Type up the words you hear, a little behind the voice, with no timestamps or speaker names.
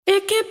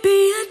It can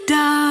be a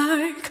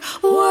dark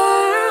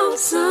world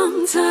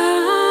sometimes.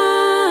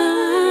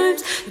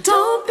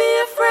 Don't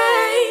be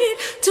afraid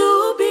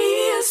to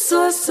be a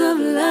source of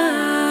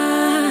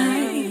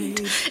light.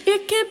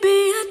 It can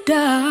be a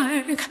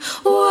dark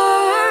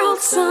world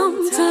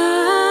sometimes.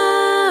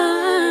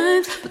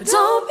 But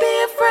don't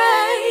be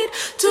afraid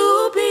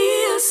to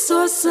be a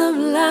source of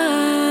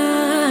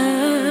light.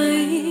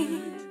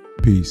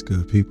 Peace,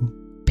 good people.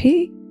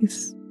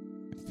 Peace.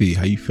 Fee,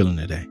 how you feeling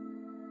today?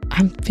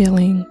 I'm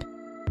feeling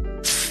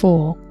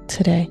full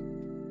today.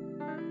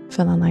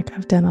 Feeling like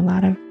I've done a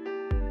lot of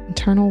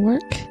internal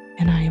work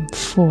and I am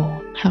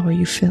full. How are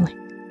you feeling?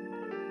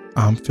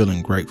 I'm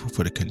feeling grateful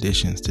for the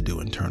conditions to do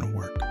internal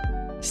work.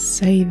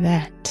 Say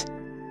that.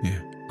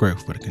 Yeah,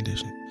 grateful for the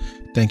conditions.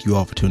 Thank you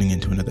all for tuning in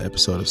to another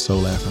episode of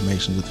Soul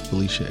Affirmations with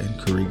Felicia and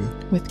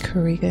Kariga. With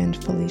Kariga and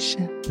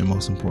Felicia. And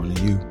most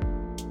importantly, you,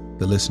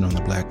 the listener on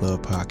the Black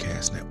Love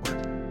Podcast Network.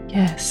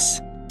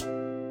 Yes.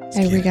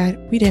 Hey,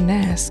 we didn't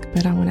ask,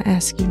 but I want to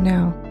ask you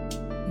now.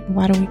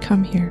 Why do we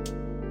come here?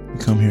 We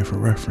come here for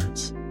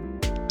reference.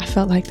 I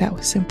felt like that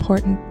was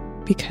important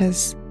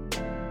because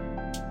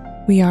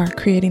we are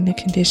creating the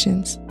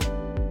conditions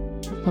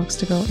for folks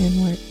to go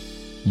inward.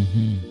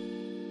 Mm-hmm.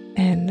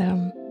 And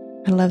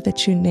I love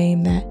that you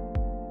name that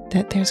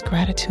there's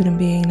gratitude in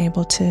being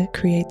able to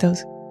create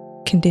those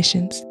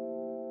conditions.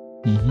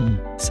 Mm-hmm.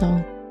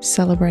 So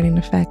celebrating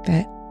the fact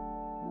that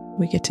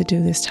we get to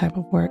do this type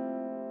of work.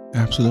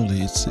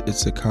 Absolutely.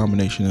 It's a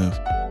combination of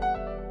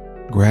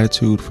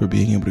gratitude for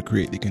being able to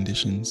create the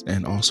conditions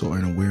and also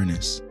an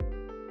awareness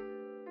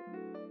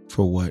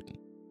for what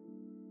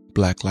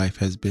Black life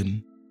has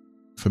been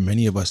for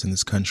many of us in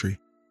this country.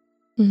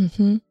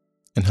 Mm-hmm.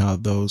 And how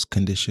those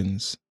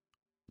conditions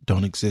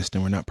don't exist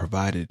and we're not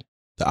provided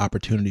the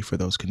opportunity for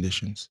those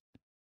conditions.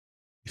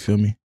 You feel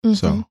me? Mm-hmm.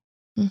 So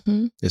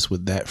Mm-hmm. it's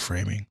with that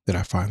framing that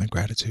I find the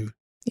gratitude.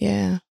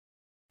 Yeah.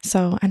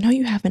 So I know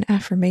you have an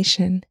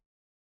affirmation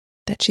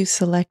that you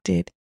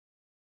selected,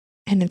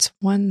 and it's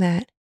one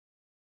that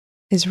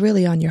is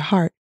really on your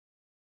heart,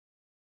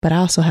 but I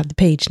also have the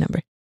page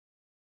number.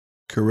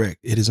 Correct.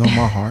 It is on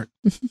my heart,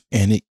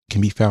 and it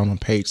can be found on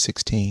page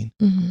 16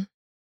 Mm-hmm.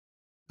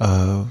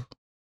 of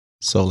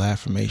Soul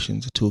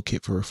Affirmations, a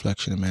toolkit for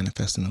reflection and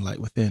manifesting the light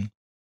within.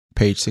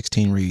 Page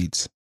 16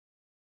 reads,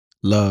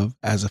 "Love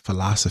as a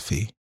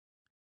philosophy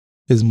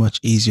is much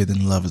easier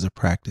than love as a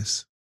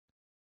practice.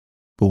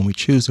 But when we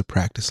choose to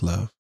practice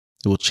love,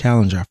 it will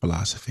challenge our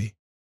philosophy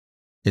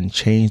and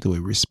change the way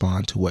we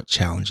respond to what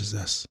challenges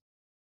us.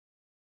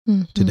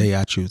 Mm-hmm. Today,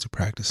 I choose to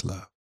practice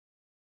love."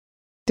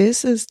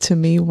 This is, to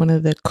me, one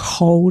of the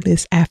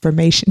coldest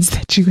affirmations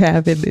that you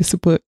have in this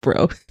book,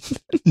 bro.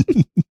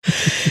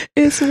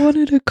 It's one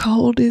of the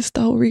coldest,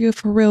 though, Rhea,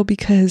 for real,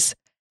 because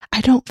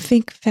I don't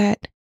think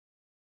that,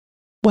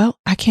 well,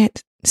 I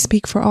can't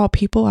speak for all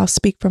people. I'll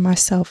speak for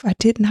myself. I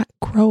did not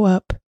grow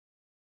up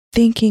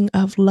thinking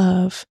of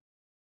love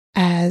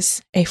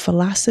as a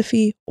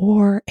philosophy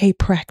or a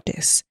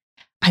practice.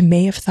 I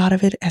may have thought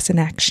of it as an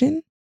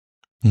action,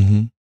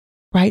 Mm-hmm.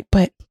 right?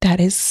 But that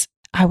is,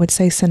 I would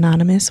say,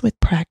 synonymous with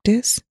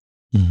practice.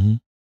 Mm-hmm.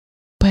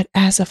 But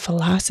as a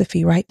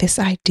philosophy, right? This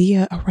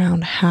idea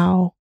around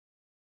how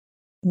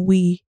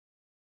we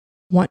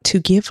want to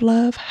give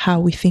love, how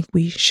we think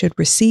we should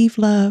receive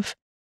love,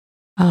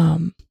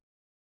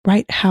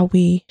 right? How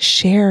we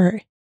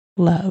share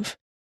love.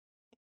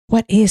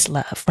 What is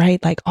love,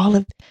 right? Like all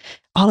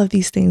of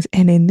these things.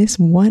 And in this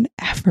one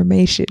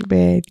affirmation,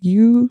 man,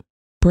 you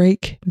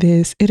break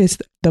this. It is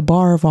the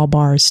bar of all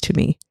bars to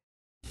me.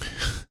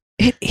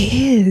 It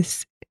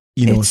is.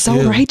 You know, it's so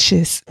ill?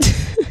 righteous.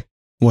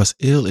 What's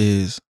ill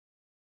is,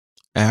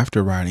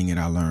 after writing it,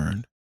 I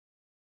learned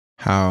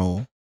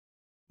how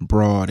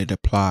broad it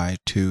applied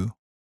to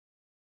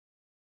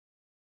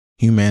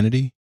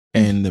humanity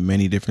and the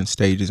many different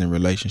stages and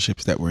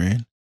relationships that we're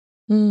in.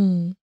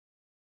 Mm.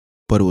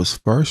 But it was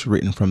first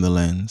written from the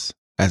lens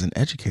as an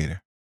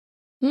educator.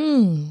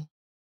 Mm.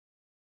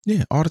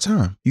 Yeah, all the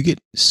time. You get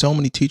so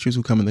many teachers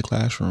who come in the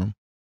classroom,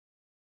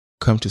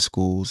 come to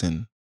schools,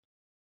 and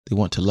they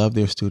want to love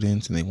their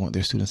students and they want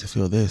their students to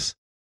feel this.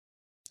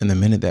 And the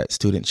minute that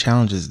student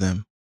challenges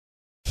them,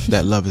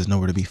 that love is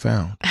nowhere to be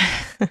found.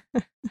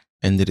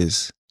 And it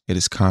is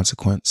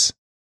consequence.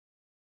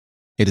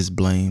 It is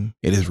blame.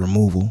 It is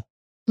removal.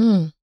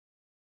 Mm.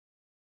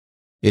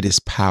 It is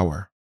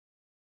power.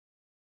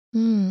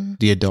 Mm.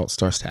 The adult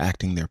starts to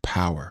acting their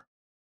power,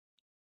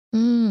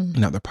 Mm.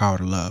 not their power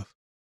to love.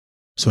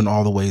 So in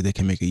all the ways they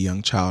can make a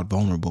young child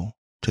vulnerable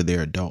to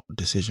their adult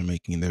decision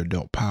making and their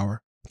adult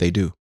power, they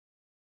do.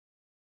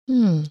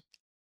 Mm.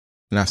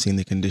 And I've seen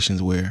the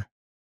conditions where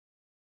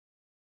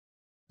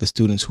the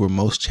students who were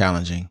most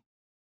challenging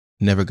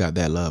never got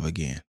that love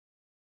again.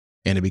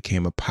 And it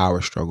became a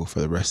power struggle for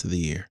the rest of the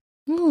year.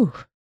 Ooh.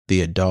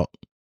 The adult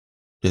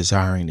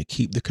desiring to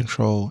keep the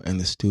control and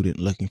the student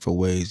looking for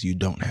ways you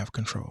don't have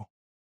control.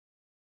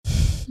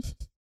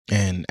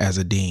 And as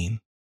a dean,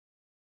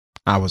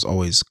 I was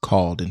always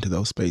called into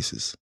those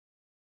spaces.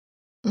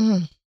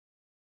 Mm.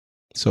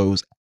 So it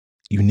was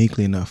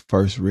uniquely enough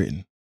first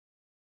written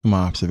in my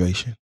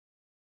observation,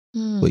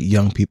 Mm. with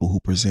young people who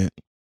present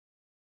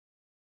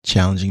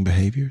challenging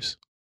behaviors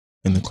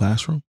in the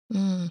classroom,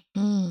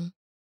 Mm-hmm.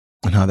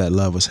 and how that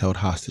love was held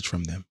hostage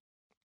from them.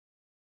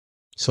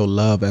 So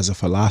love as a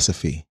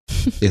philosophy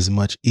is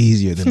much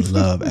easier than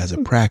love as a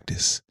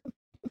practice.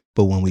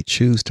 But when we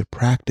choose to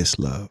practice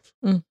love,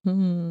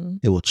 Mm-hmm.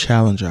 it will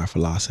challenge our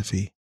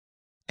philosophy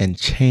and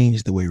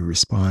change the way we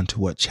respond to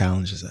what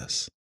challenges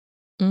us.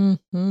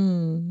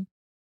 Mm-hmm.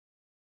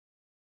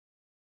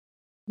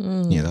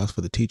 Mm. Yeah, that was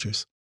for the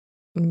teachers.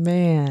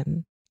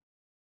 Man.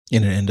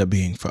 And it ended up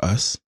being for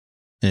us.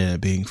 It ended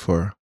up being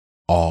for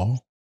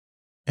all.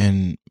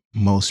 And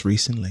most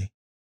recently,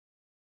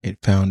 it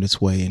found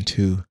its way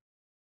into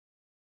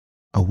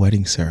a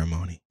wedding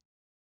ceremony.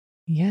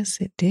 Yes,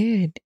 it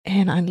did.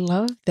 And I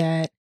love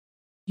that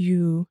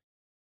you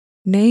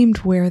named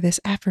where this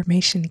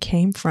affirmation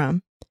came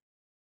from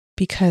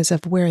because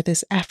of where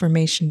this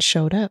affirmation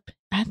showed up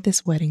at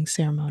this wedding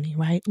ceremony,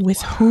 right?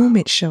 With whom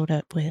it showed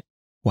up with.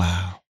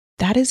 Wow.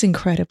 That is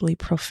incredibly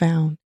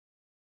profound.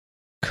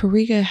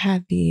 Kariga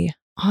had the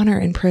honor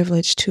and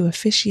privilege to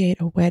officiate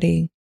a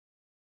wedding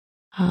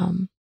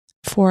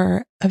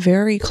for a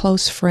very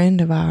close friend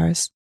of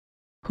ours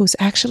who's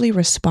actually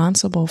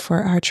responsible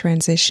for our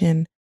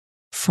transition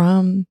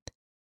from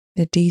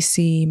the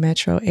DC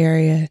metro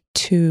area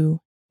to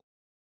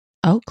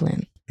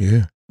Oakland.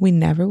 Yeah. We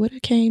never would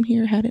have came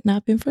here had it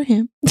not been for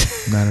him.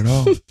 Not at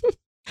all.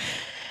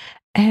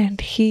 And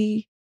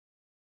he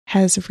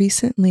has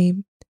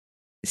recently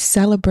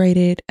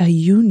celebrated a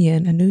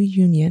new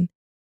union,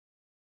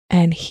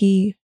 and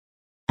he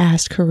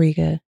asked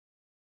Kariga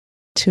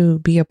to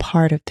be a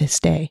part of this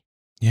day.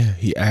 Yeah.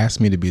 He asked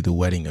me to be the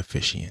wedding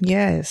officiant.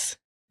 Yes.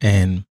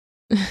 And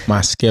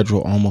my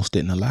schedule almost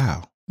didn't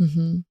allow.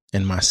 Mm-hmm.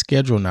 And my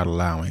schedule not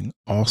allowing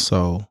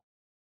also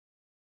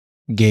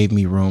gave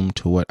me room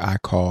to what I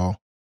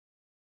call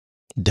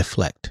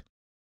deflect.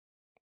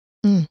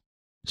 Mm.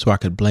 So I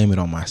could blame it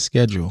on my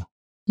schedule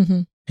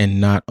Mm-hmm.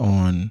 and not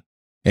on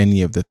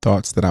any of the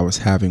thoughts that I was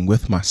having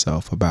with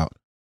myself about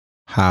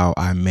how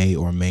I may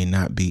or may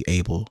not be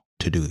able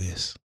to do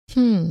this.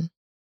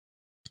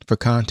 For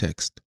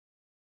context,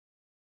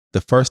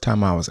 the first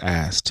time I was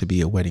asked to be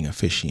a wedding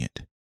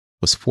officiant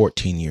was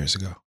 14 years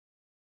ago.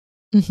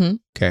 Mm-hmm.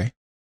 Okay.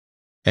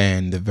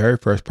 And the very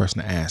first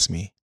person to ask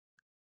me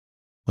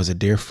was a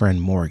dear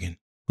friend, Morgan.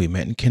 We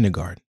met in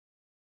kindergarten.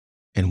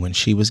 And when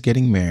she was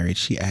getting married,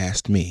 she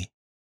asked me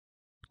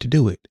to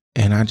do it.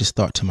 And I just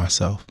thought to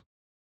myself,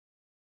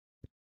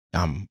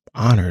 I'm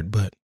honored,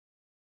 but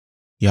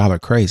y'all are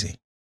crazy.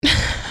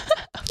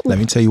 Let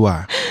me tell you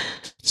why.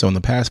 So in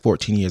the past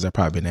 14 years, I've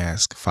probably been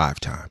asked 5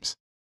 times.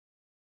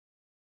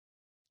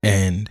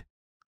 And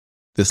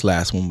this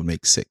last one would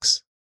make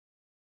 6.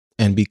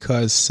 And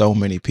because so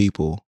many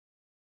people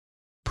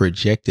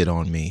projected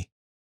on me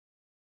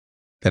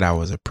that I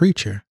was a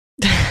preacher,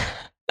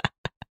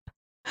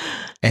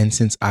 and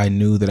since I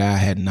knew that I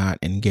had not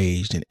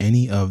engaged in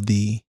any of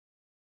the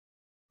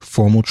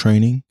formal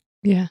training,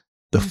 Yeah.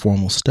 the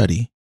formal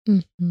study,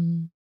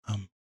 Mm-hmm.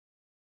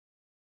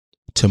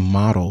 to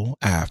model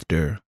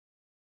after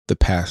the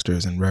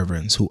pastors and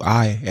reverends who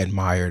I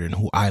admired and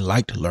who I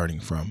liked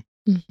learning from,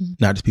 Mm-hmm.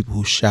 not just people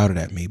who shouted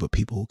at me, but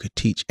people who could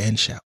teach and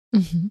shout.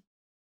 Mm-hmm.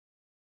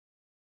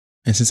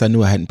 And since I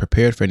knew I hadn't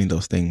prepared for any of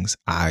those things,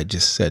 I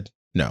just said,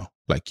 no,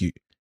 like you,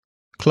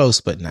 close,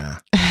 but nah,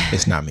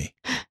 it's not me.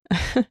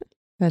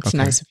 That's Okay.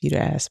 nice of you to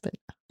ask,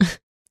 but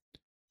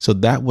So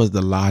that was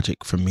the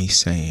logic for me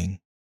saying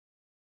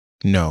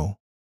no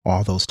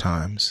all those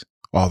times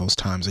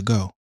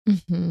ago,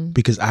 mm-hmm.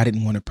 because I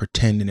didn't want to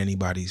pretend in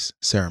anybody's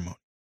ceremony.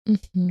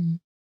 Mm-hmm.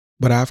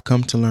 But I've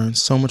come to learn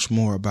so much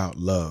more about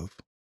love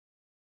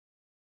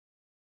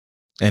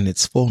and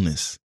its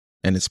fullness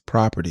and its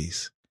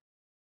properties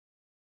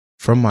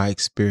from my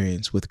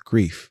experience with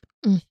grief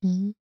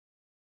Mm-hmm.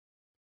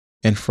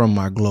 and from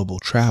my global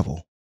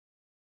travel.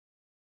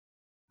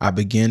 I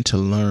began to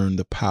learn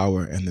the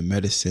power and the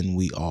medicine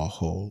we all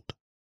hold,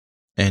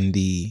 and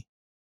the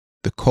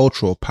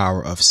cultural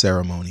power of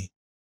ceremony,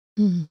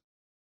 Mm-hmm.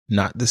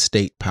 not the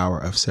state power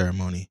of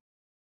ceremony,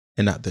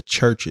 and not the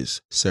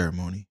church's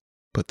ceremony,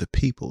 but the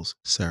people's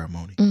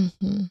ceremony.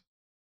 Mm-hmm.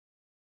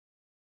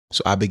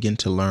 So I began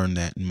to learn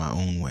that in my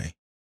own way,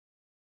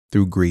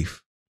 through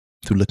grief,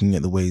 through looking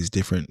at the ways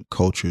different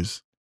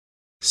cultures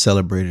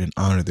celebrated and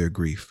honored their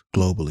grief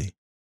globally,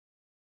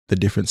 the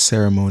different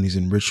ceremonies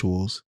and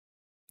rituals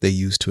they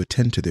used to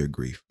attend to their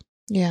grief.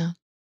 Yeah.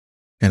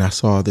 And I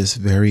saw this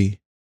very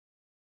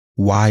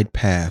wide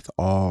path,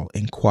 all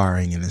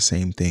inquiring in the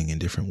same thing in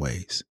different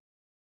ways.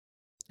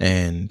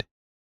 And,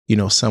 you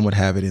know, some would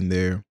have it in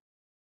their,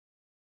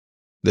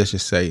 let's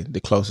just say,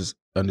 the closest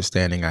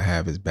understanding I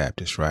have is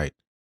Baptist, right?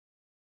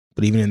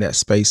 But even in that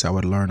space, I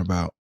would learn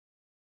about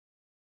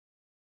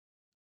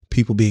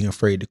people being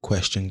afraid to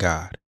question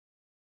God.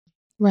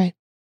 Right.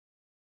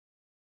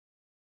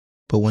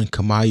 But when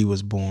Kamayu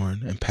was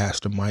born and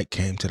Pastor Mike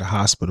came to the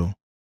hospital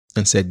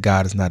and said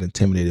God is not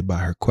intimidated by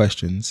her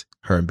questions,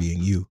 her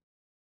being you,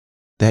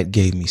 that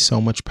gave me so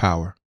much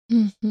power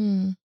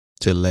Mm-hmm.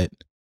 to let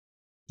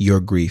your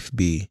grief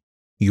be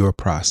your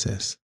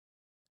process,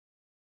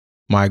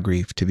 my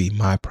grief to be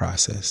my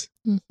process,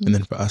 and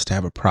then for us to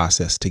have a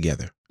process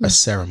together, a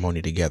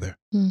ceremony together,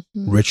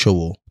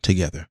 ritual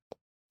together,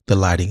 the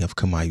lighting of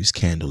Kamayu's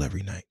candle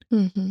every night,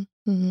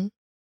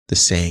 the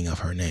saying of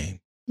her name.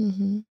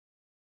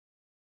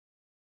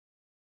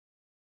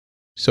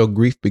 So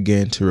grief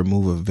began to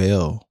remove a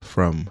veil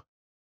from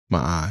my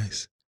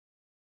eyes.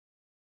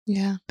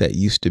 Yeah. That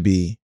used to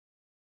be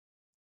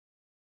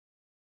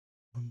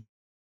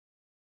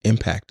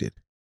impacted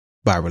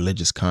by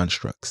religious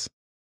constructs.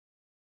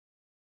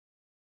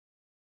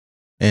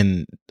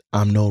 And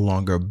I'm no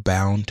longer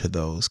bound to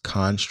those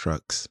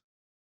constructs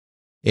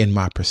in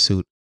my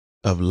pursuit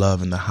of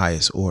love in the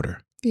highest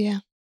order. Yeah.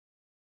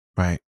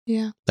 Right?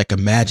 Yeah. Like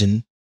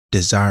imagine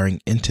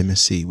desiring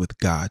intimacy with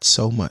God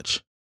so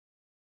much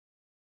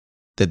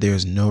that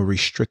there's no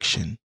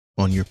restriction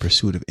on your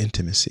pursuit of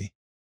intimacy.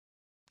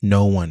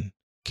 No one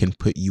can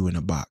put you in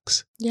a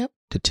box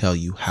to tell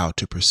you how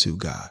to pursue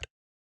God.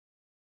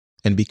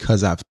 And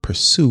because I've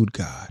pursued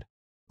God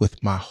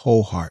with my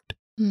whole heart,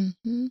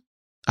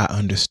 I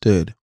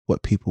understood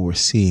what people were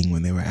seeing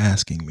when they were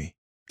asking me.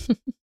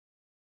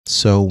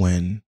 So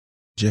when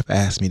Jeff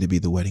asked me to be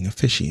the wedding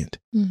officiant,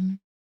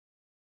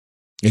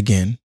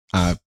 again,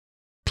 I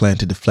planned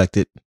to deflect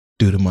it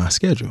due to my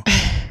schedule.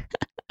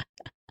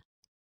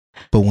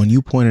 But when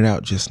you pointed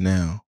out just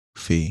now,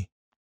 Fee,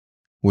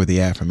 where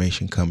the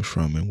affirmation comes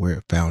from and where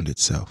it found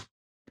itself,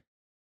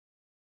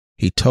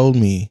 he told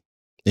me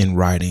in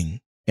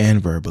writing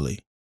and verbally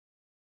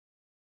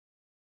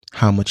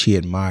how much he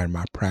admired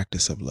my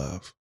practice of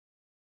love.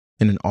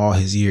 And in all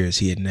his years,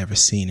 he had never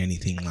seen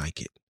anything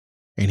like it.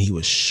 And he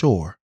was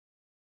sure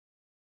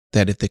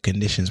that if the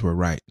conditions were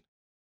right,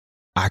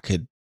 I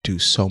could do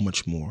so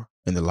much more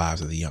in the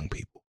lives of the young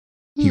people.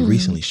 He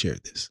recently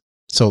shared this.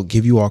 So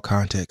give you all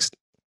context.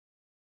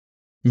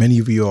 Many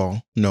of you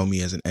all know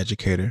me as an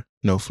educator,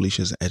 know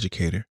Felicia as an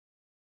educator.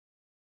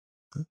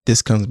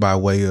 This comes by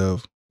way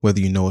of whether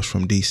you know us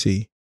from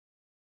DC,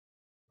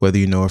 whether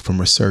you know us from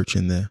research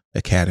in the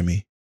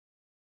academy,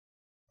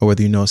 or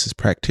whether you know us as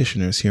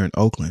practitioners here in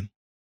Oakland.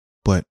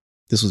 But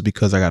this was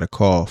because I got a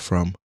call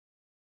from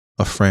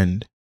a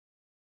friend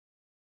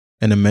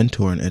and a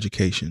mentor in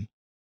education,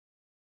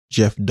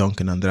 Jeff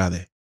Duncan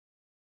Andrade.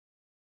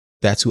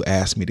 That's who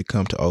asked me to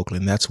come to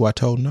Oakland. That's who I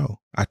told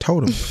no. I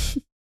told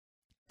him,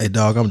 hey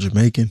dog, I'm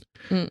Jamaican.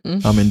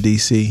 I'm in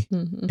DC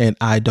and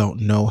I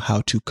don't know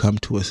how to come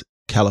to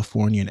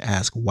California and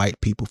ask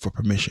white people for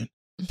permission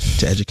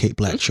to educate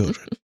black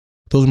children.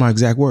 Those are my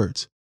exact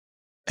words.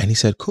 And he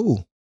said,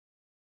 cool.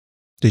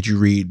 Did you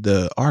read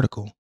the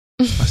article?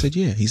 I said,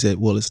 yeah. He said,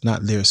 well, it's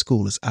not their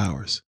school, it's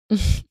ours.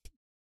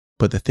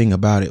 But the thing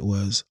about it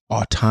was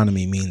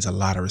autonomy means a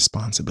lot of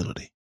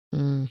responsibility.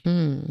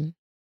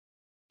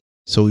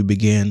 So we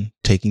began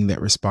taking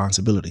that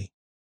responsibility.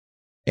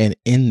 And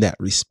in that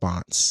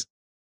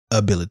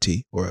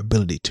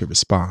ability to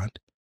respond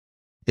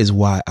is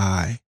why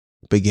I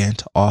began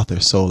to author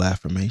soul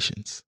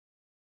affirmations.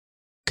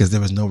 Because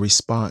there was no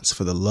response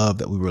for the love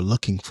that we were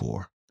looking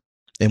for.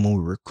 And when we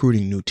were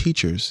recruiting new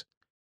teachers,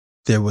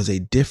 there was a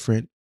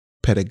different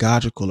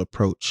pedagogical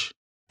approach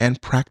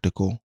and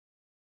practical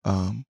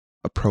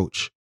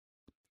approach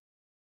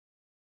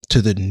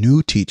to the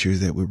new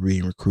teachers that were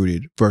being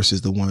recruited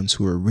versus the ones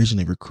who were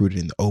originally recruited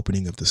in the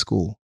opening of the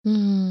school.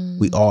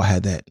 We all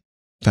had that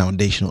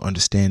foundational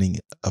understanding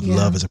of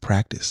love as a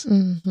practice.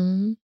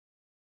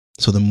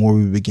 So the more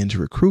we begin to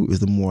recruit is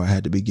the more I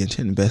had to begin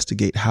to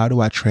investigate, how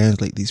do I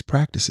translate these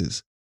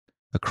practices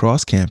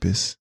across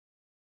campus,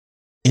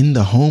 in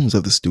the homes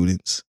of the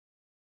students,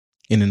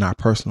 and in our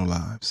personal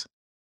lives.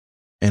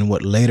 And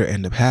what later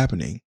ended up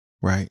happening,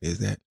 right, is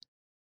that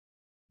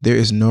there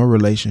is no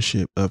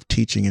relationship of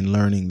teaching and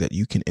learning that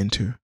you can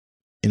enter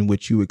in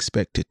which you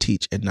expect to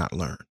teach and not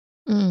learn.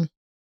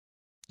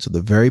 So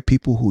the very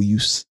people who you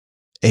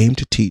aim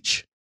to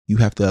teach, you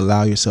have to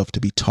allow yourself to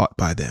be taught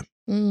by them.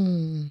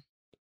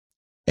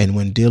 And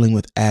when dealing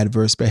with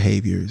adverse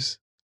behaviors,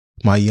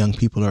 my young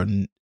people are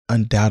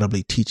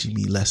undoubtedly teaching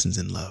me lessons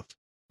in love.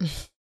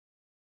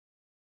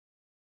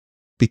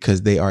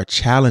 Because they are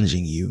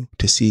challenging you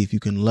to see if you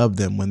can love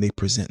them when they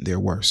present their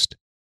worst.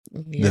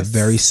 The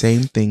very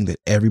same thing that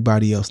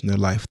everybody else in their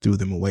life threw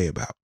them away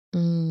about.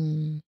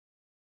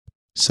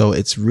 So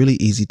it's really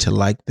easy to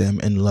like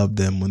them and love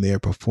them when they are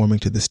performing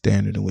to the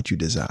standard in which you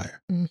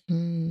desire.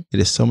 It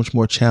is so much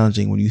more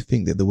challenging when you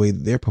think that the way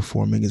that they're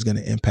performing is going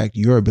to impact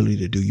your ability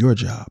to do your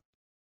job.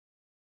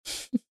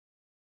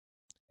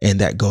 And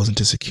that goes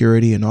into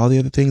security and all the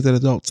other things that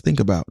adults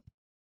think about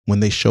when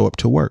they show up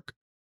to work.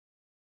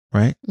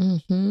 Right?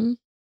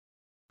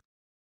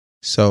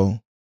 So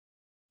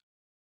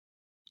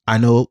I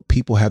know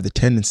people have the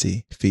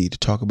tendency, Fee, to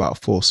talk about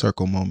full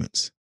circle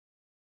moments.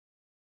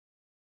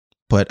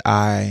 But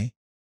I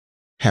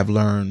have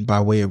learned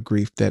by way of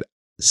grief that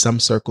some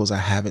circles I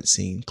haven't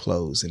seen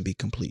close and be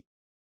complete.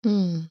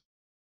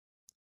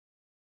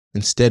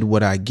 Instead,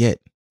 what I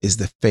get is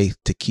the faith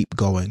to keep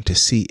going to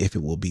see if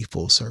it will be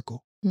full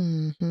circle.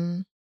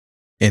 And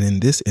in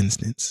this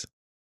instance,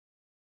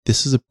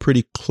 This is a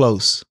pretty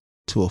close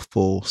to a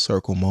full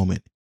circle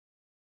moment,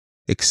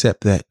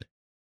 except that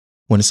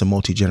when it's a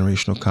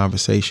multi-generational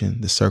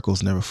conversation, the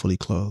circle's never fully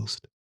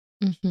closed.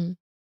 Mm-hmm.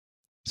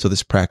 So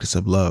this practice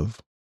of love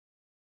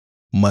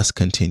must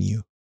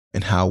continue,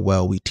 and how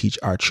well we teach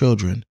our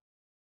children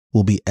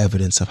will be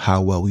evidence of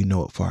how well we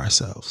know it for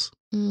ourselves.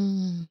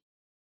 Mm.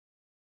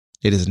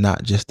 It is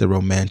not just the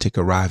romantic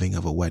arriving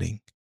of a wedding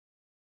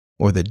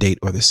or the date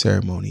or the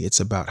ceremony. It's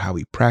about how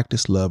we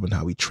practice love and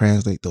how we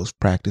translate those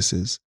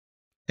practices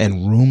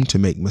and room to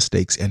make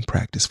mistakes and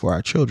practice for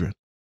our children.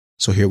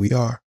 So here we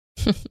are.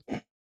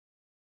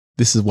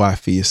 This is why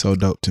Fee is so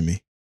dope to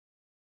me.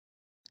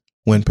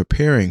 When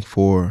preparing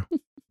for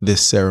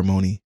this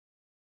ceremony,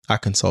 I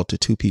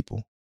consulted 2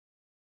 people.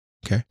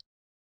 Okay.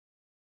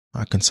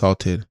 I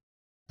consulted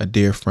a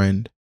dear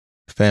friend,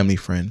 family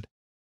friend,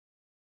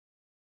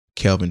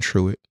 Kelvin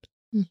Truitt,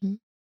 Mm-hmm.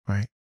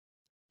 right?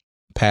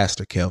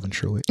 Pastor Kelvin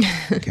Truitt.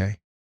 Okay.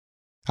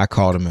 I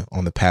called him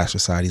on the pastor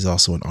side. He's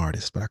also an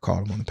artist, but I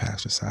called him on the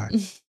pastor side.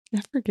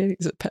 I forget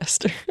he's a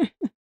pastor.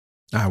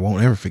 I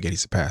won't ever forget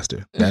he's a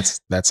pastor.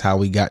 That's how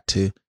we got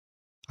to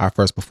our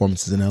first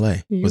performances in LA.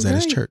 Was at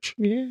his church.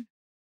 Yeah.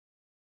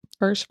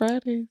 First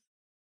Friday.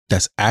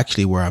 That's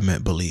actually where I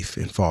met belief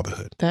in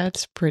fatherhood.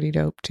 That's pretty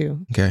dope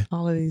too. Okay.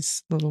 All of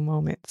these little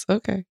moments.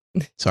 Okay.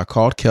 So I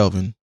called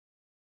Kelvin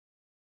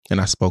and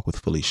I spoke with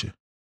Felicia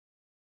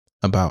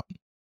about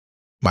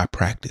my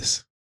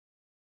practice.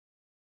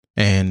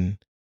 And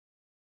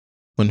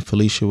when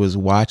Felicia was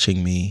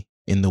watching me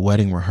in the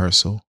wedding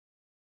rehearsal,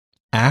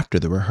 after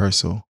the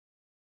rehearsal,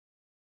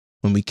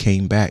 when we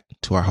came back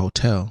to our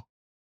hotel,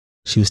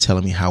 she was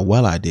telling me how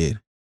well I did,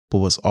 but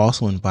was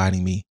also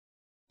inviting me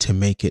to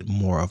make it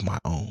more of my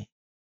own.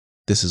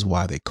 This is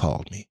why they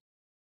called me.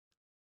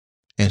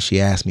 And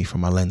she asked me for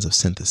my lens of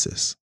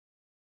synthesis.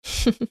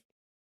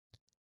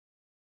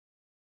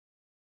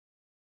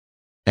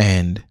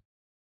 And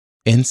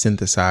in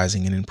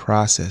synthesizing and in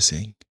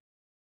processing,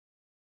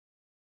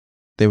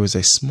 there was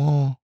a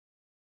small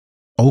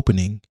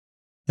opening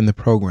in the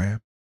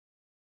program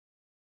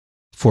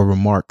for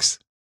remarks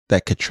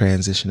that could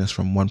transition us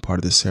from one part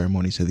of the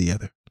ceremony to the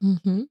other.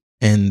 Mm-hmm.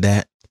 And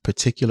that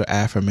particular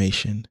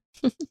affirmation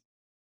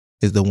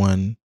is the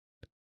one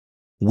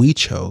we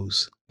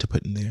chose to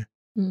put in there.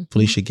 Mm-hmm.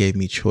 Felicia gave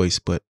me choice,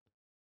 but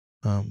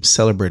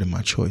celebrated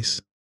my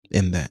choice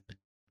in that.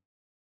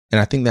 And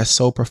I think that's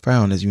so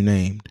profound, as you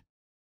named.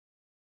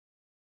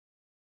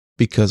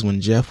 Because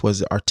when Jeff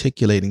was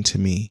articulating to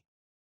me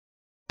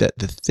that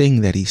the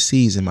thing that he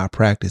sees in my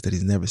practice that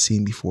he's never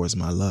seen before is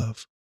my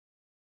love,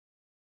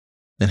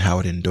 and how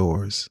it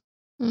endures,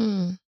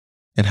 and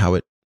how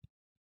it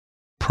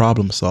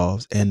problem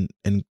solves, and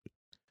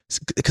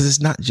because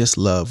it's not just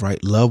love,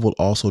 right? Love will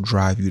also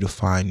drive you to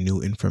find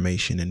new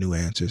information and new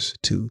answers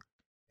to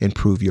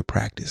improve your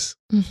practice.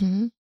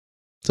 Mm-hmm.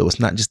 So it's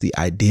not just the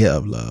idea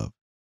of love,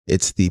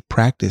 it's the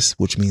practice,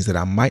 which means that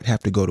I might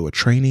have to go to a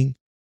training,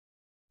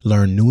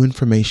 learn new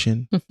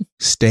information,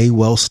 stay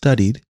well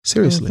studied,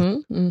 seriously,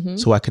 Mm-hmm. Mm-hmm.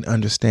 so I can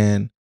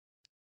understand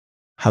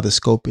how the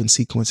scope and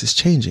sequence is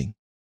changing.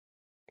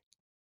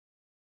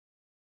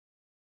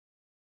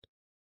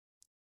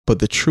 But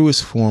the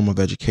truest form of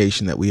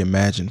education that we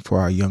imagined for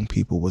our young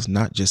people was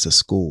not just a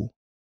school.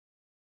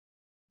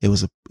 It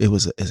was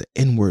an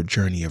inward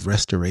journey of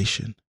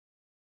restoration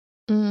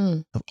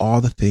of all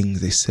the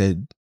things they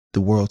said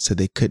the world said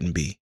they couldn't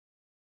be,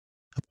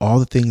 of all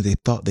the things they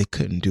thought they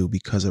couldn't do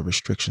because of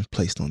restrictions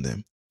placed on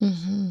them,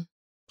 Mm-hmm.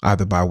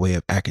 either by way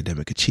of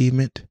academic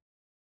achievement,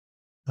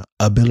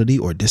 ability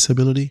or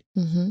disability,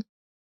 Mm-hmm.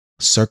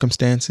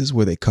 circumstances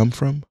where they come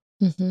from.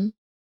 Mm-hmm.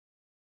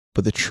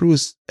 But the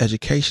truest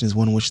education is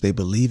one in which they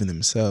believe in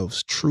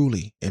themselves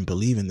truly and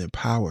believe in their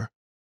power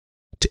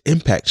to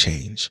impact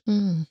change,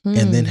 Mm-hmm.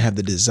 and then have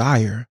the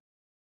desire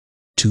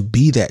to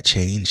be that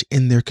change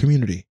in their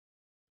community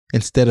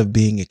instead of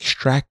being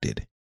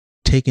extracted,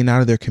 taken out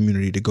of their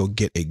community to go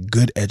get a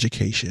good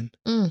education.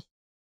 Mm.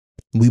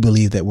 We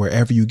believe that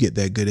wherever you get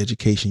that good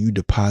education, you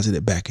deposit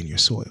it back in your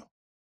soil.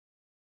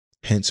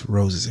 Hence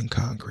roses and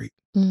concrete.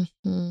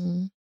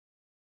 Mm-hmm.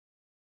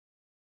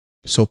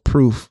 So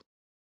proof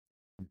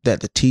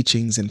that the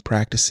teachings and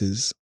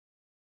practices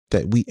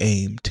that we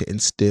aim to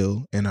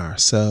instill in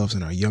ourselves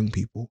and our young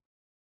people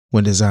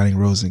when designing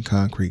Roses and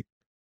Concrete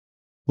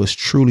was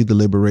truly the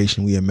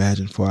liberation we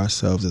imagined for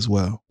ourselves as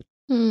well.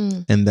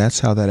 Mm. And that's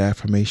how that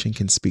affirmation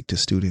can speak to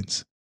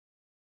students,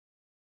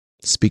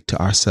 speak to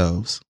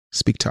ourselves,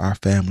 speak to our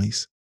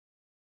families,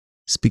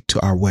 speak to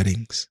our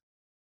weddings,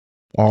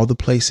 all the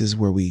places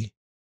where we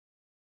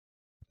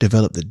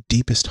develop the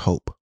deepest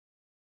hope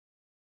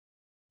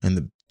and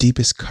the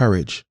deepest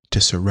courage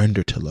to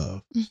surrender to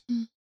love.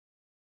 Mm-hmm.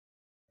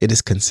 It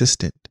is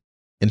consistent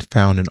and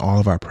found in all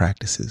of our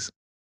practices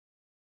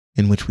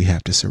in which we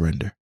have to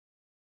surrender.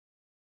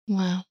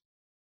 Wow.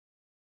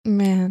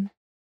 Man,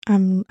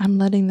 I'm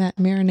letting that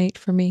marinate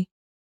for me.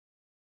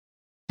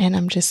 And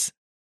I'm just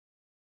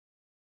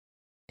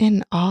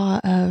in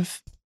awe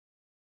of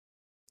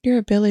your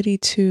ability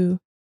to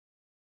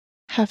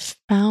have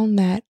found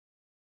that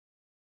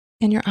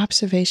and your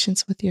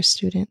observations with your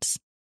students.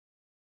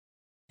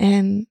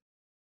 And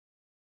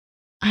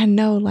I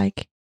know,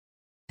 like,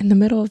 in the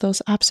middle of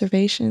those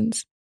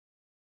observations,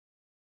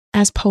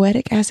 as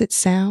poetic as it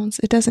sounds,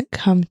 it doesn't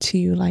come to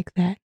you like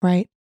that,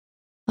 right?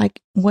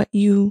 Like what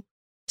you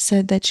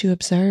said that you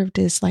observed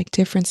is like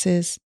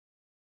differences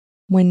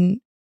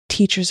when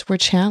teachers were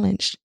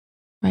challenged,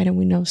 right? And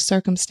we know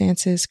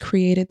circumstances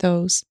created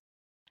those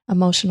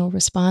emotional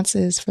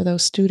responses for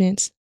those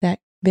students that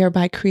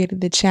thereby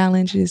created the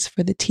challenges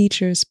for the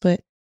teachers,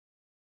 but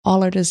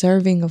all are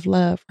deserving of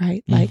love,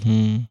 right? Like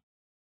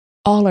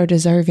all are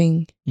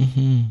deserving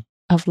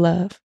of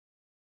love.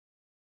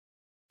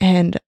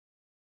 And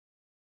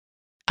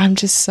I'm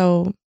just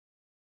so,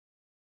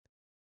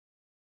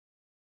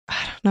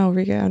 I don't know,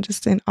 Riga, I'm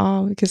just in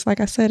awe because like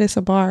I said, it's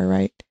a bar,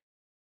 right?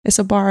 It's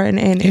a bar and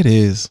it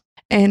is.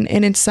 And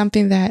it's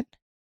something that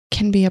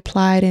can be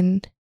applied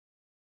in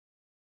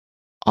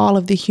all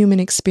of the human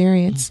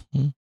experience.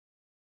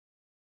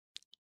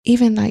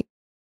 Even like,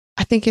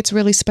 I think it's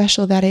really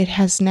special that it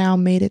has now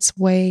made its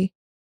way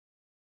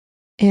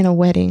in a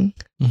wedding.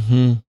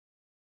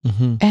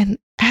 And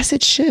as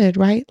it should,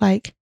 right?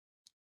 Like,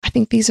 I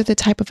think these are the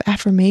type of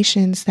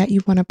affirmations that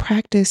you want to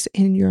practice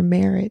in your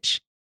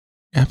marriage.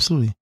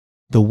 Absolutely.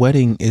 The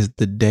wedding is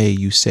the day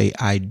you say,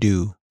 I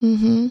do.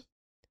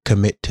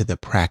 Commit to the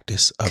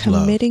practice of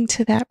love. Committing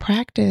to that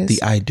practice.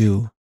 The I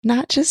do.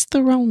 Not just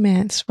the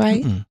romance,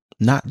 right? And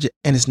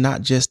it's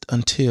not just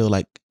until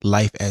like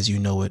life as you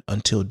know it,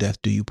 until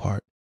death do you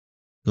part.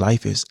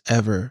 Life is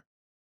ever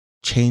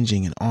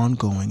changing and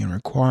ongoing and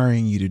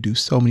requiring you to do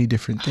so many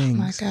different things.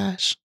 Oh my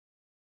gosh.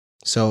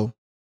 So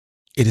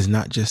it is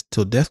not just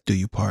till death do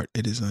you part.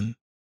 It is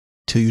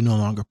until you no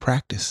longer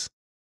practice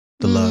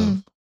the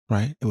love,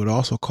 right? It would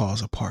also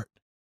cause a part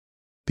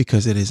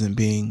because it isn't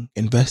being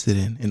invested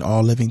in, and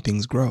all living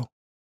things grow.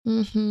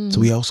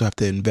 So we also have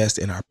to invest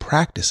in our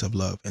practice of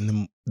love.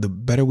 And the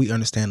better we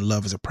understand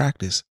love as a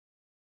practice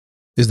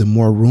is the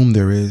more room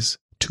there is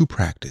to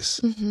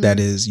practice. That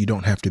is, you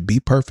don't have to be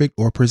perfect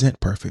or present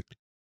perfect.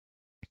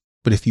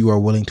 But if you are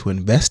willing to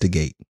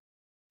investigate.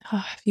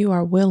 If you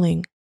are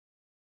willing.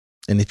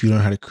 And if you learn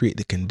how to create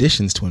the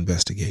conditions to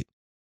investigate.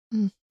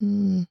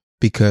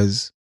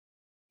 Because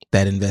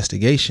that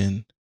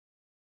investigation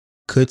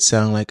could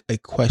sound like a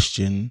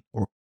question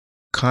or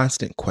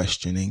constant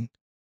questioning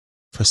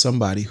for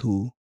somebody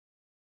who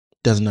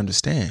doesn't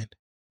understand.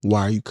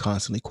 Why are you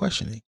constantly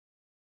questioning?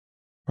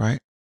 Right?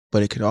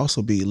 But it could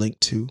also be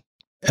linked to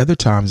other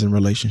times in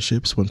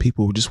relationships when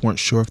people just weren't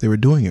sure if they were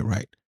doing it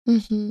right.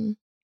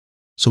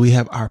 So we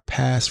have our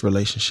past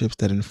relationships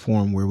that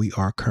inform where we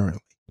are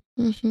currently.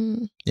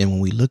 And when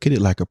we look at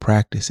it like a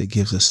practice, it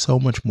gives us so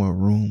much more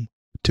room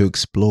to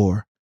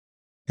explore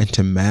and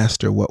to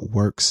master what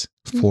works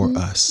for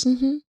us.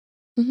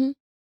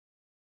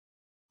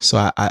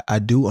 So I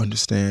do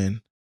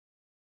understand.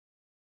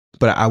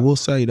 But I will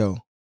say, though,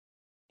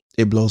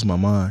 it blows my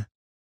mind.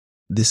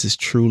 This is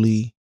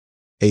truly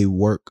a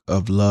work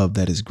of love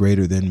that is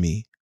greater than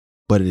me,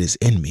 but it is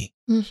in me.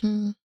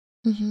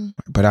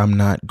 But I'm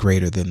not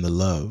greater than the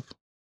love.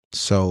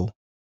 So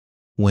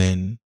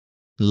when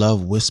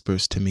love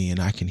whispers to me and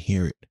I can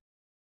hear it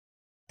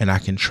and I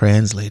can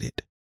translate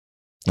it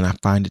and I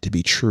find it to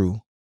be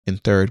true in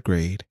 3rd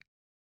grade,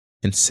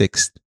 in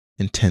 6th,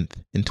 in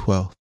 10th, in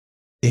 12th,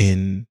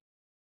 in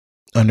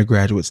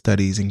undergraduate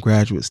studies, in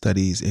graduate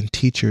studies, in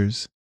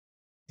teachers,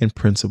 in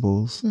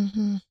principals,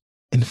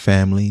 in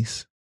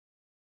families.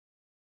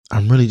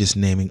 I'm really just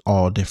naming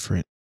all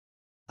different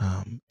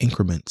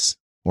increments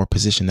or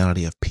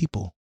positionality of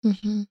people.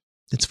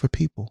 It's for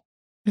people.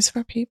 It's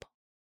for people.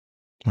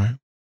 Right.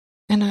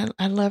 And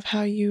I love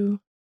how you,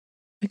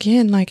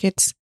 again, like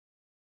it's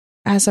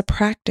as a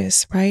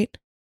practice, right?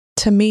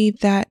 To me,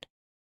 that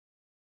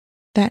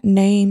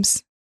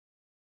names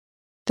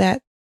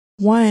that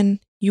one,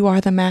 you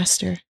are the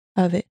master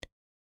of it,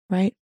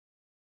 right?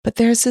 But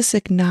there's this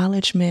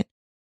acknowledgement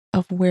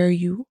of where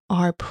you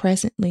are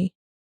presently,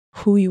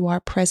 who you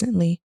are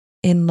presently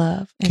in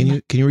love.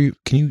 And can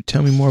you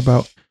tell me more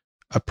about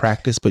a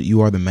practice, but you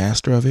are the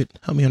master of it?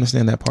 Help me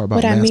understand that part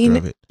about master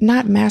of it.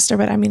 Not master,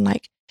 but I mean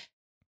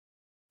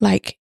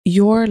like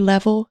your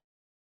level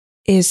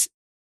is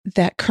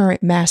that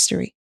current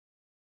mastery,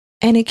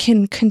 and it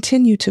can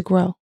continue to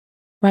grow,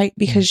 right?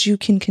 Because you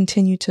can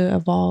continue to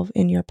evolve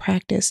in your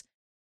practice.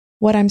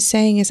 What I'm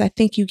saying is I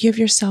think you give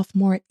yourself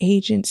more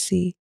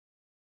agency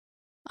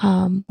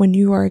when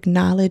you are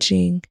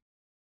acknowledging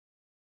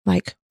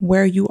like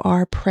where you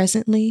are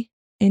presently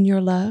in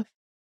your love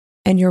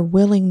and your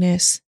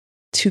willingness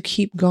to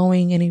keep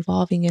going and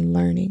evolving and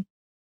learning.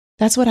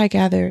 That's what I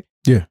gathered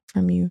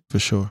from you. For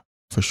sure.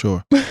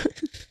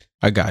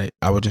 I got it.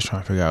 I was just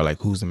trying to figure out like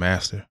who's the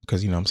master,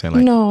 because you know what I'm saying?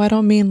 Like, no, I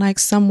don't mean like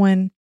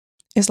someone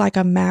is like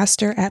a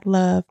master at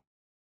love.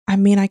 I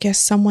mean, I guess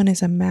someone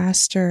is a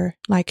master,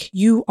 like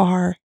you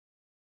are.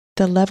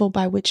 The level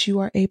by which you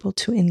are able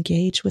to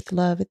engage with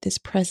love at this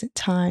present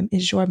time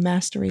is your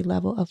mastery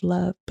level of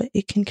love, but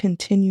it can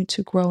continue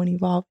to grow and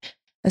evolve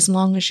as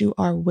long as you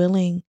are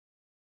willing.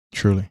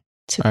 Truly.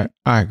 I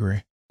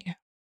agree. Yeah.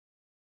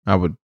 I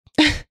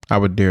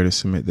would dare to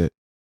submit that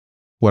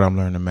what I'm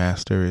learning to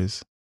master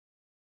is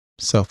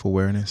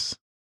self-awareness.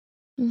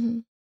 Mm-hmm.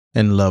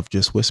 And love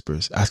just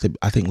whispers. I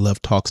think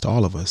love talks to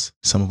all of us.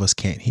 Some of us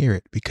can't hear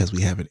it because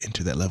we haven't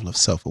entered that level of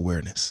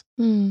self-awareness.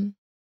 Mm.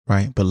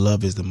 Right? But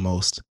love is the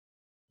most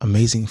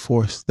amazing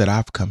force that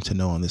I've come to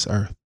know on this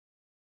earth.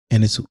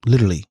 And it's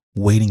literally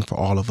waiting for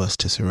all of us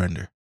to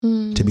surrender,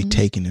 to be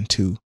taken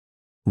into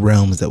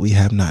realms that we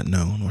have not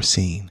known or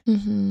seen.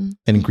 Mm-hmm.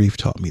 And grief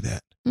taught me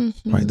that,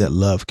 right? That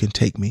love can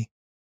take me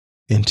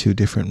into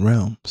different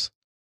realms.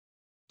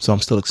 So I'm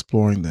still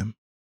exploring them.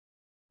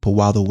 But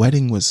while the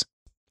wedding was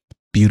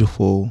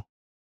beautiful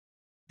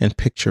and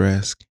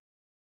picturesque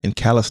in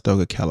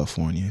Calistoga,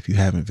 California, if you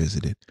haven't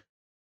visited,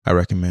 I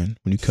recommend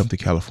when you come to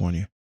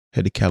California,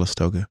 head to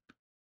Calistoga,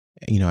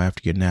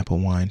 after your Napa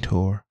wine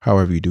tour,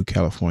 however you do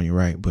California,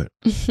 right? But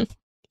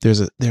there's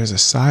a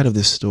side of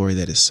this story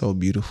that is so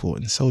beautiful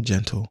and so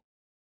gentle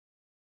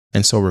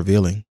and so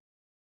revealing.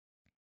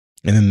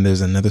 And then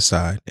there's another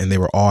side, and they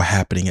were all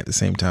happening at the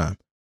same time.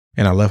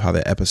 And I love how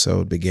the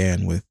episode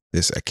began with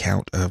this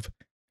account of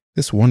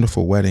this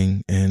wonderful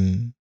wedding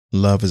and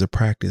love as a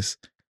practice,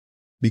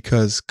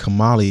 because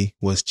Kamali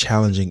was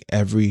challenging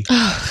everything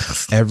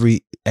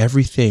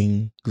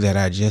that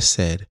I just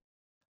said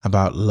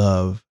about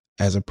love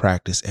as a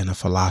practice and a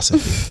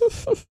philosophy.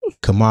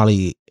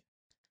 Kamali's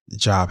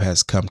job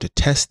has come to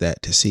test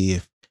that, to see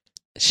if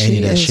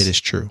any of that shit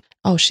is true.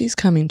 Oh, she's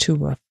coming to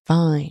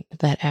refine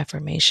that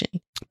affirmation.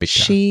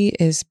 She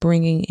is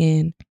bringing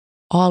in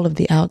all of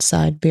the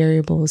outside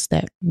variables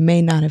that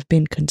may not have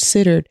been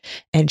considered,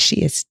 and she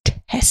is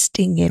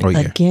testing it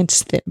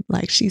against them.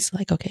 Like, she's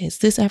like, okay, is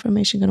this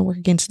affirmation going to work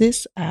against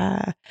this?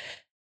 And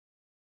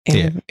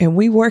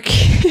we work.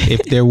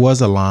 If there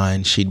was a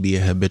line, she'd be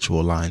a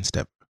habitual line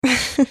stepper.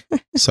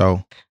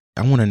 So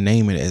I want to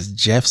name it as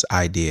Jeff's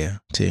idea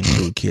to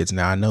include kids.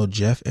 Now, I know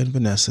Jeff and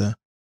Vanessa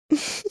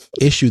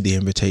issued the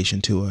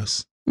invitation to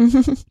us,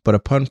 but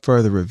upon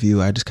further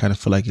review, I just kind of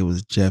feel like it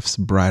was Jeff's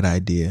bright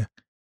idea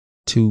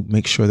to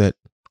make sure that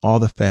all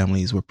the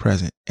families were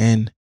present.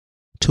 And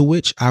to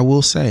which I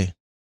will say,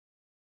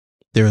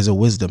 there is a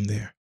wisdom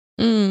there.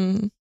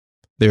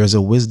 There is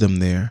a wisdom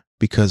there,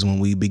 because when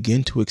we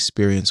begin to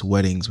experience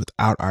weddings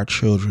without our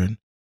children,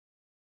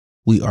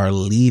 we are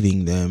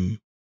leaving them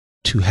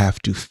to have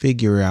to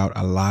figure out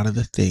a lot of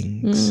the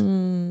things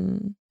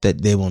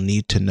that they will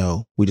need to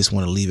know. We just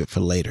want to leave it for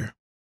later.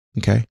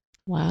 Okay?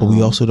 Wow. But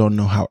we also don't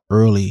know how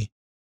early,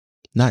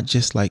 not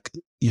just like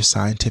your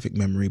scientific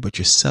memory, but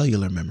your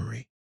cellular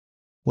memory,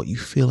 what you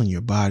feel in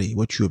your body,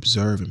 what you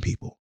observe in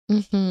people.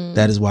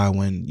 That is why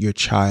when your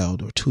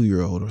child or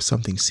 2-year-old or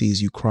something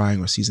sees you crying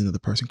or sees another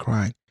person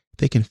crying,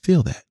 they can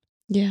feel that.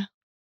 Yeah.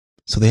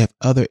 So they have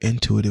other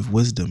intuitive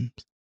wisdoms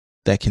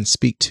that can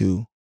speak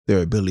to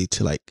their ability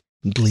to like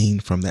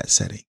glean from that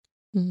setting.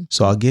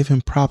 So I'll give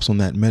him props on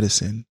that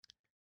medicine.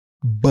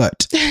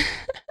 But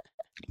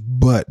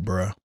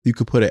bruh, you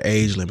could put an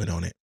age limit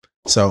on it.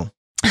 So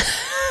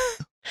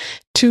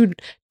two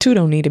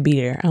don't need to be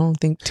there. I don't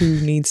think 2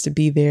 needs to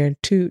be there.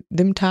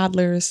 Them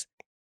toddlers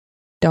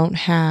don't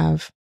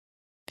have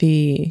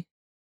the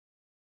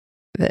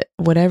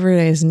whatever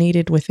is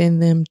needed within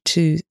them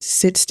to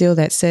sit still,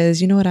 that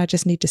says, you know what, I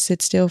just need to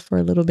sit still for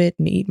a little bit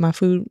and eat my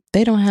food.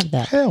 They don't have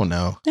that. Hell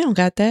no. They don't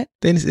got that.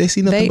 They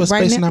see nothing but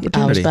space and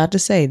opportunity. I was about to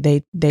say,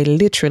 they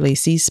literally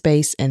see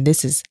space, and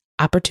this is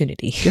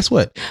opportunity. Guess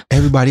what?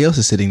 Everybody else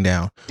is sitting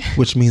down,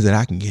 which means that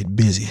I can get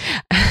busy.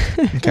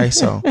 Okay,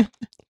 so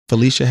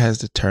Felicia has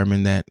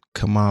determined that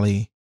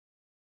Kamali,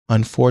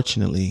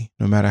 unfortunately,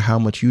 no matter how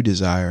much you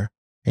desire,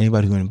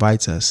 anybody who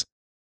invites us,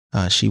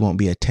 she won't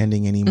be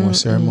attending any more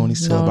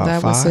ceremonies till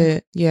about 5. Was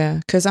it. Yeah,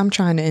 because I'm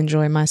trying to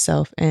enjoy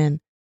myself, and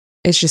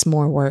it's just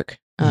more work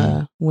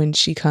when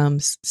she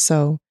comes.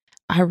 So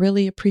I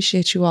really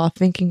appreciate you all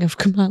thinking of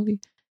Kamali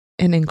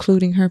and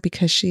including her,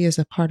 because she is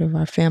a part of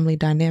our family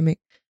dynamic.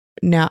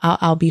 Now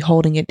I'll be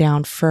holding it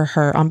down for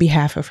her on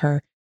behalf of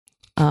her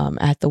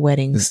at the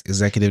weddings. This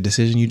executive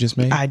decision you just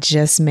made? I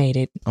just made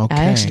it. Okay.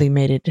 I actually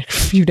made it a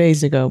few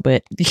days ago,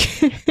 but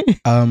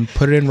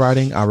put it in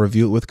writing. I'll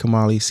review it with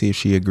Kamali, see if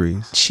she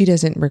agrees. She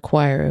doesn't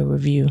require a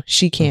review.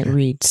 She can't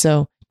read,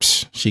 so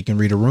she can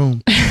read a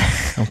room.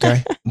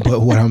 Okay.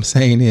 But what I'm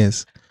saying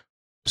is,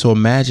 so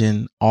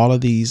imagine all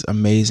of these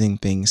amazing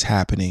things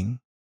happening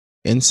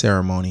in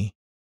ceremony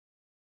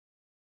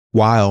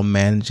while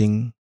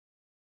managing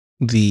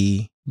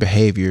the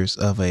behaviors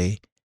of a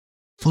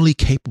fully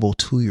capable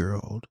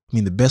 2-year-old. I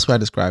mean, the best way I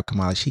describe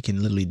Kamali, she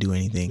can literally do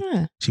anything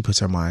she puts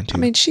her mind to. I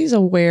mean, she's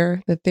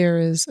aware that there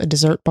is a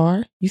dessert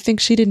bar. You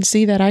think she didn't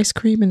see that ice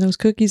cream and those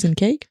cookies and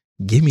cake?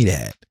 Give me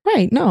that.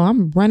 Right. No,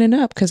 I'm running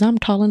up because I'm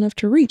tall enough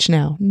to reach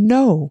now.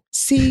 No.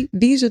 See,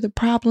 these are the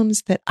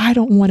problems that I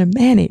don't want to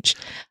manage.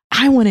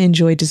 I want to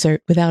enjoy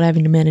dessert without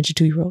having to manage a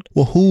 2-year-old.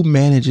 Well, who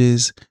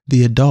manages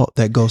the adult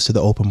that goes to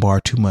the open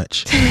bar too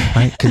much?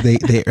 Right? Because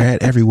they're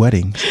at every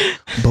wedding.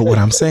 But what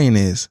I'm saying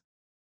is,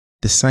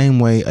 The same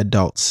way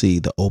adults see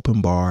the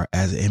open bar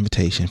as an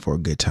invitation for a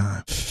good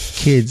time,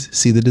 kids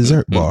see the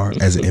dessert bar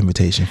as an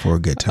invitation for a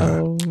good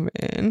time. Oh,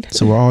 man.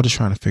 So we're all just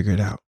trying to figure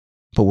it out.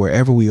 But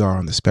wherever we are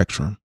on the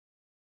spectrum,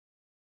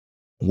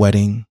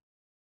 wedding,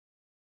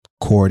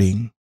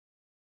 courting,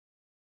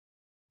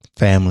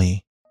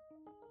 family,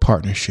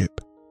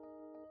 partnership,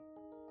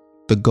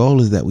 the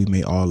goal is that we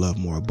may all love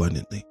more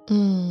abundantly.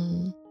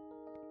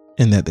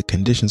 And that the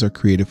conditions are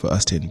created for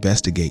us to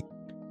investigate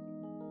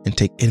and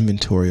take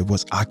inventory of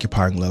what's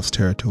occupying love's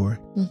territory.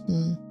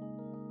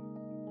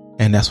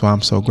 And that's why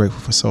I'm so grateful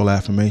for Soul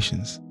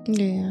Affirmations.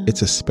 Yeah.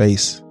 It's a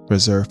space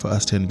reserved for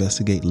us to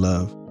investigate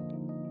love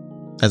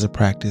as a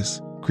practice,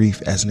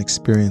 grief as an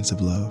experience of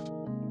love,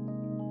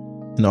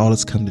 and all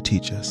it's come to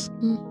teach us.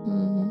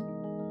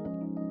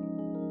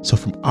 So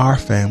from our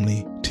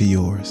family to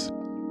yours,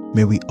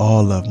 may we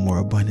all love more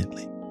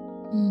abundantly.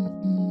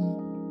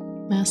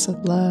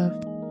 Massive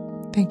love.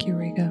 Thank you,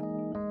 Riga.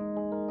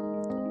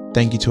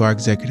 Thank you to our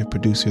executive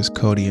producers,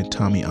 Cody and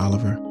Tommy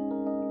Oliver,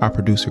 our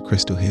producer,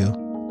 Crystal Hill.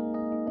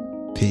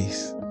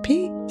 Peace.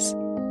 Peace.